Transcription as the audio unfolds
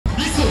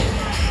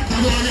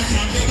Who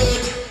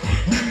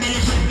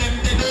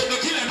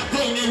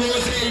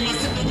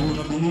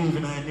don't believe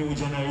in a new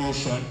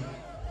generation?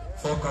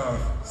 Fuck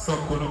off,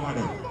 suck on the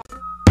mother.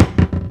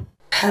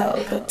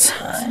 Pelpa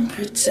time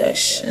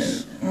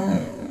protection.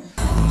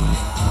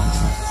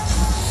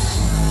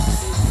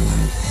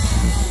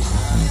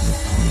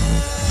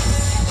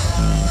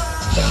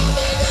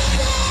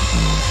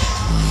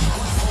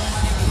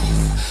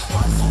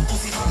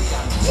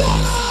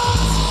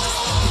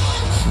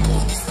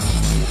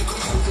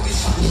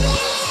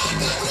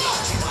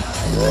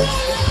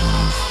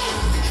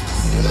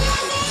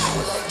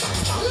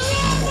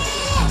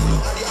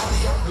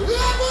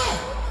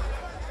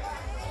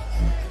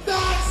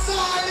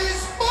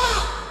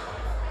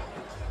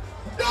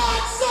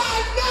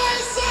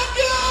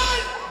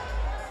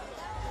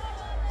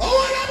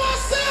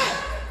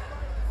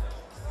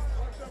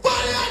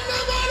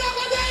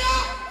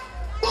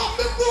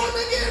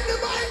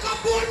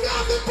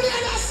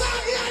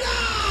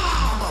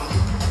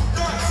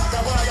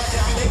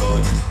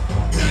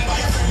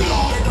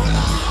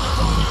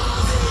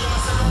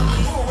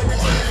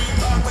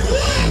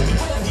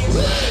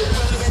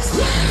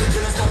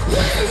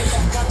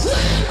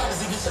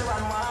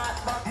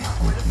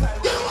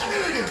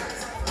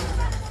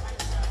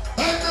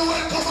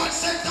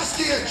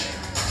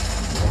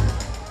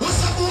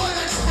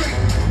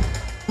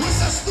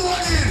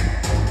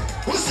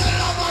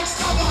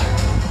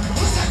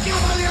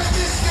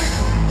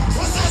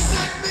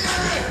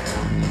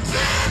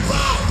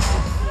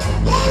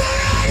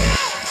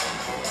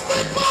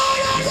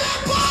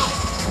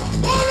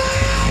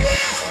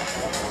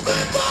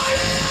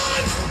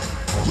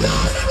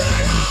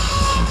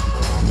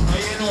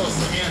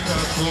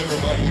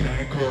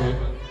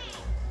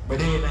 But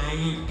then I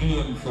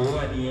game for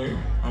 1 year.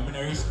 I'm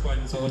gonna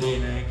respond so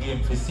then I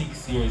game for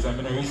 6 years. I'm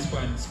gonna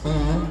respond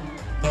school.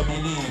 I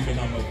believe in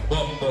I'm a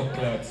bumbo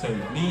clad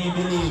self. Me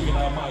believe in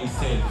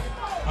myself.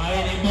 I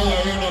anymore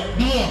run up.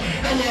 No,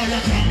 I want to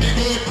come be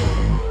good.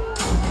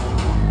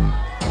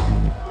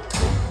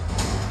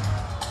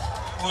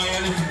 Why I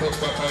lift up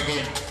back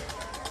again?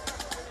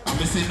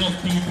 I see enough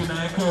people in the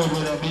crowd who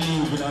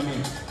believe in me.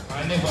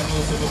 I never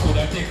know so they could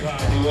have taken on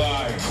the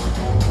war.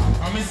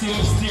 I see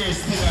upstairs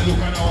still I look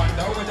and I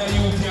wonder whether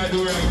you can do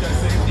right. I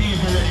say,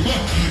 Steve already,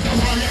 but the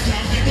warrior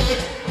can't be good.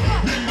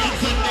 Remember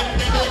some them,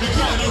 they know the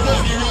corners of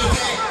the road.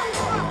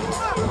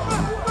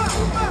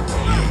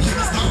 Can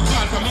I stop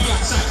call from me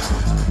action?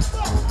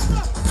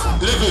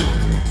 Level.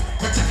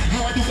 But you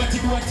want to do what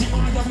you want,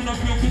 you not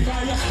feel the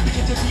fire. You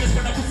get your face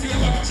when I could see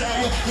about the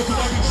child. You could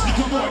have reached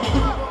the more.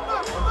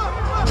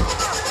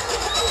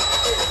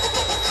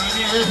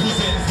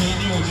 Represent the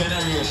new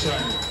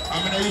generation.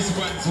 I'm gonna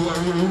respond to a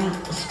rule,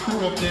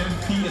 screw up them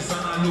face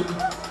and I look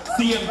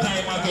same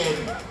time again.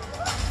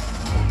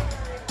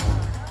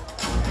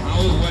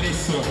 How what is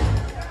so?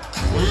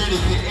 We're ready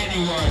for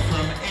any word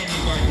from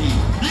anybody.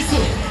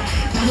 Listen,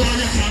 the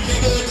warrior can be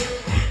good.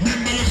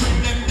 Remember you from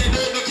them, they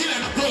don't no kill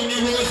and crown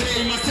your rose.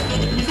 They must have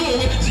done it. We know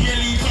when the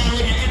GLE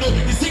already end up.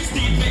 The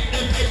 16 make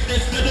them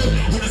headless to do.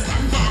 When I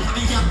stand back and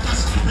the young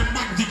cash, the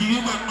man dig you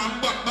man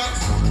back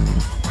backs.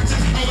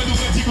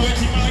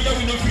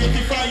 We no fear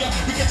the fire.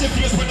 We get your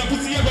face when I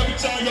put you over the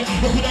child. We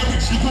could have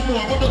reached you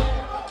more, but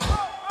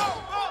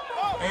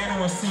I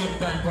know same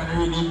time for the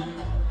rhythm.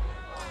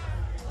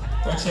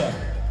 Watch out.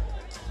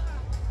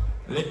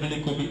 Let me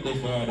little bit the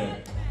father.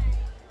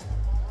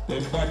 The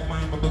bad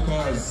mind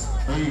because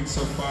I read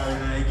so far in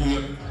the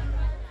game.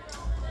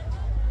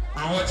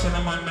 I'm watching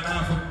a man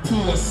have a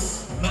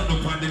post, not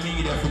upon the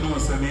media for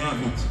those that may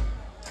have it.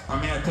 I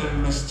may tell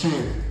them the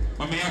straight.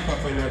 I may have to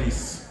follow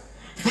this.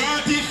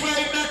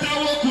 45 that I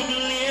walk on the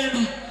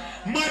lane,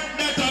 mud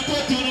that I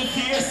put to the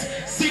face,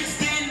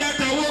 16 that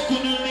I walk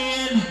on the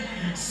lane,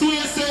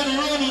 Swiss and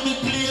run on the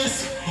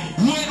place.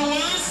 When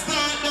one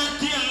start that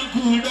can't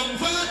cool down,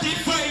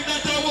 45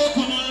 that I walk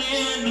on the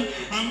lane,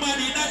 and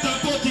money that I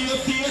put to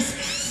your face,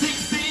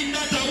 16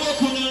 that I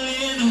walk on the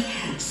lane,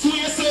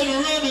 Swiss and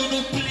run on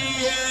the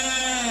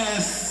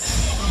place.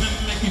 I'm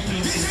gonna make it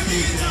play this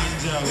big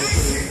ganja with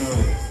you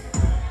now.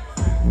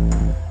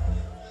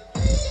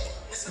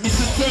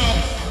 Mr. Top.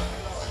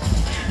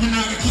 I'm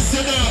not going to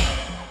sit up.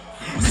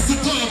 Mr.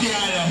 Dog,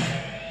 y'all.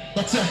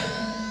 What's up?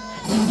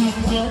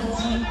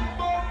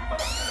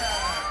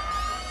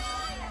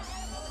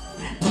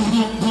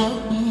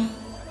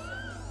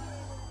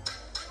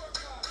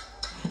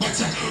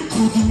 What's up?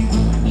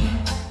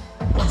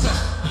 What's up?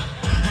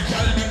 I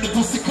call me the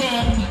pussy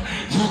come.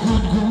 You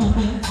good.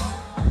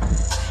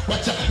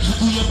 Watch out. You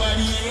do your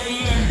body,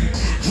 yeah.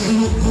 You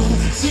look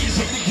good. See,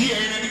 check the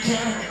gear in the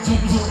car.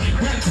 Zoom, zoom.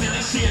 Run to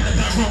the shade that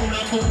I roll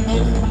up, boom,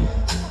 boom.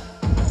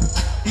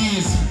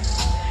 Easy.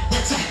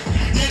 What's up?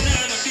 You're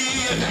not a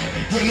beard.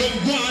 You look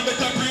one, but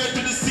I pray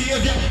to the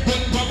Savior.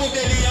 But Bubble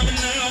Belly, I'm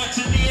now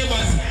watching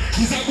neighbors.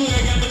 He's a boy,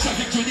 I'm a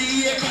traffic to the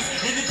acres.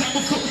 Anytime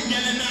I'm fucking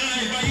yelling,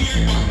 I'm my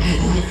ear back.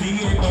 Who if you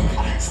hear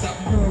back? Stop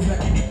move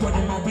like you did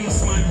in my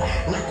waist, man.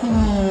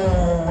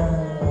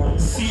 Raccoon.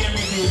 See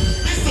me, dude.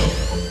 Listen.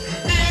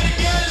 Me and the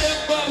girl, them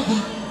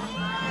bubble.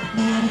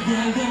 Me and the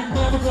girl them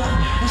bubble gum,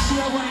 and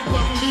she a wine for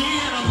me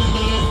and I'm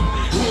gonna love.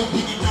 Oh,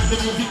 biggie down the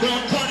music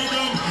don't turn it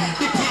down.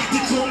 The party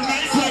too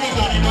nice, like a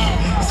bunny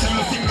down. So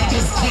you think I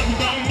just cut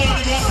down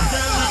money down?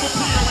 Girl, I'm a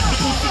player with the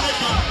pussy like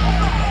that.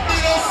 Me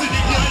don't see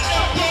the girl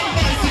them down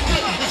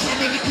bicycle, and she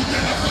really could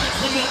get a fight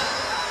for me.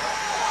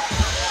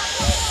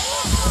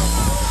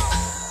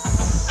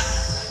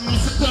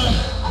 Musical,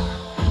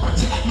 I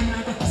check me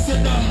now that I said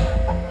that.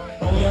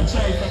 Oh, we are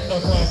trying from the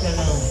quarter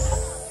now.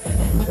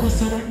 Because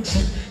I don't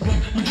check,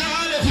 me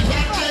can't let you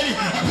back ready.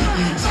 I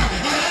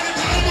had the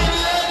time on the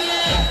ready.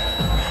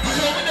 I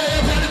come in there,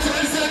 I had the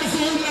time, say the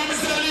fool, now I'm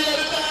standing all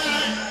the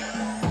time.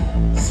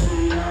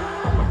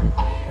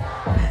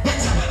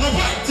 But I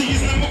want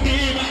these, I'm a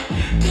gamer.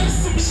 Just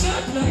some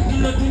shot like the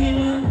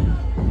Latina.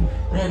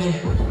 Ready?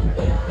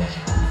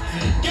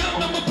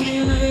 Girl, I'm a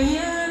player,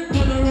 yeah.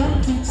 Turn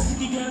around, think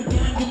sticky girl,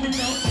 can't give me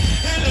no.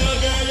 Hello,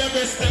 girl, your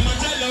breast, them a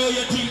jello,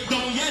 your teeth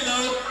down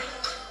yellow.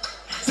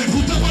 Say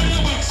put up on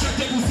your back, shut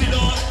your pussy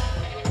down.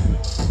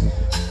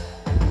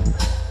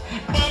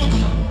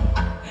 Bubblegum,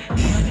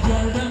 yeah, the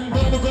girl done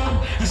bubblegum.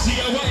 And she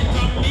a wine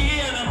from me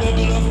and a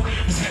bubble up.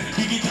 We said,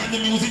 biggie turn the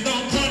music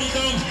down, turn it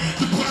down.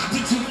 The party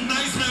too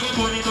nice, now go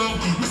turn it down.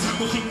 We said,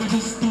 we think we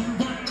just do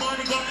one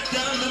money go.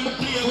 Girl, let me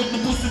play with the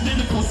pussy,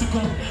 then the pussy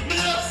come. Me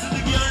love see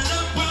the girl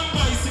up on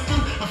bicycle.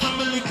 I'm from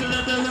a little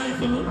of the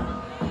rifle.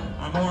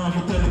 I'm going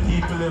to tell the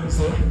people them,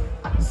 say,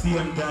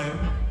 same time.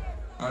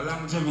 A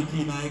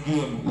longevity in a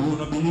game, who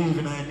don't believe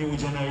in a new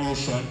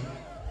generation.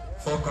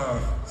 Fuck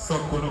off,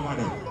 suck on the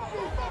money.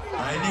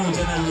 A new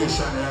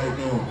generation right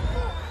now.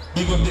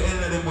 Big up the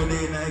end of the money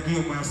in a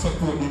game and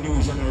support the new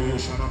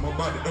generation. I'm a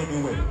bad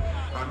anyway.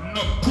 And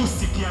no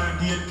pussy can't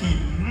get kid,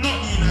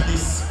 nothing in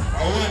this.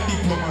 I want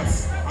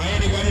diplomats.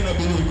 And anybody not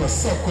believe because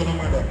suck on the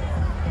money.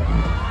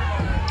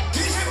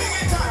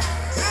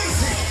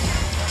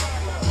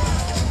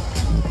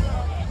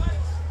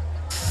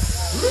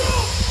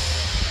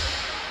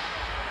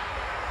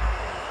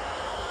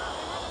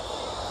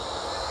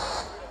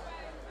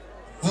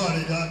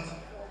 VALIANT,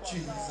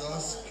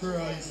 Jesus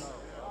Christ.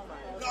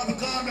 Now be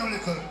calm down,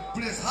 little.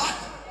 Place hot.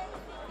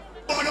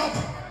 Burn up.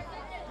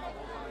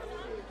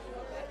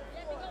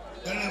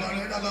 You never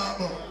heard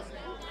about it.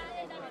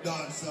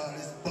 Dancehall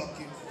is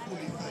fucking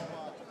fully fed.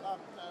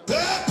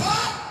 Pelpa!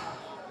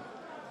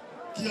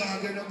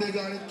 Can't get no bigger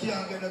and it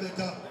can't get no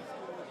better.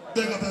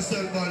 Big up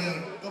yourself,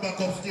 VALIANT. Go back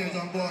upstairs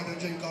and go out and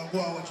drink and go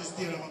out with your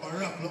steel and I'm a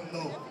rap up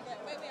now.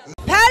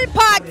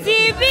 Pelpa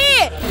TV!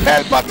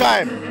 Pelpa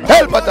time!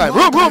 Pelpa time!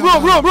 Room!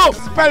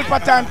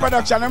 Pelpa time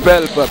production!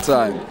 Pelpa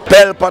time!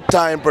 Pelpa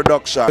time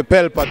production!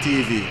 Pelpa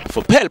TV!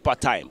 For Pelpa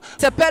time!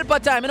 It's a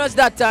Pelpa time, you know it's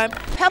that time.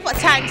 Pelpa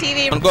time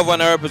TV. I'm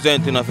governor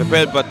representing of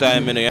Pelpa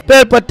time, you know.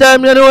 Pelpa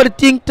time, you know what the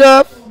thing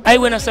tough? I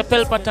when I say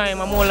Pelpa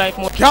time, I'm more like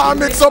more. Can't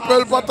mix up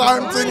Pelpa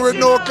time thing with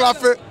no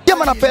coffee. Yeah,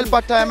 man, a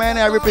Pelpa time, and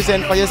I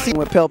represent for you see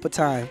with Pelpa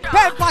time.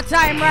 Pelpa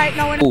time right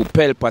now. Oh,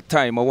 Pelpa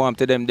time, I want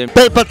to them.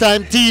 Pelpa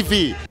time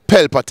TV.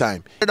 Pelpa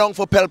time. Down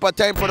for Pelpa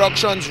time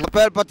productions.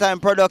 Pelpa time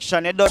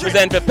production. It does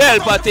Present for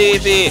Pelpa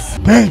TV.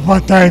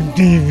 Pelpa time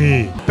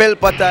TV.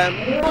 Pelpa time.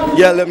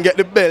 Yeah, let them get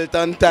the belt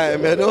on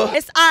time, you know.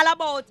 It's all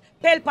about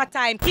Pelpa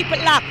time. Keep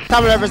it locked.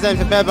 Come represent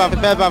for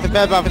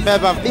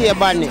Pelpa. Be a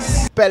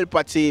badness.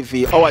 Pelpa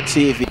TV, our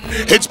TV.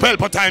 It's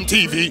Pelpa time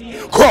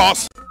TV.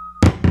 Cross.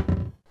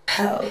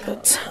 Pelpa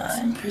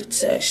time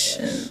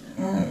protection.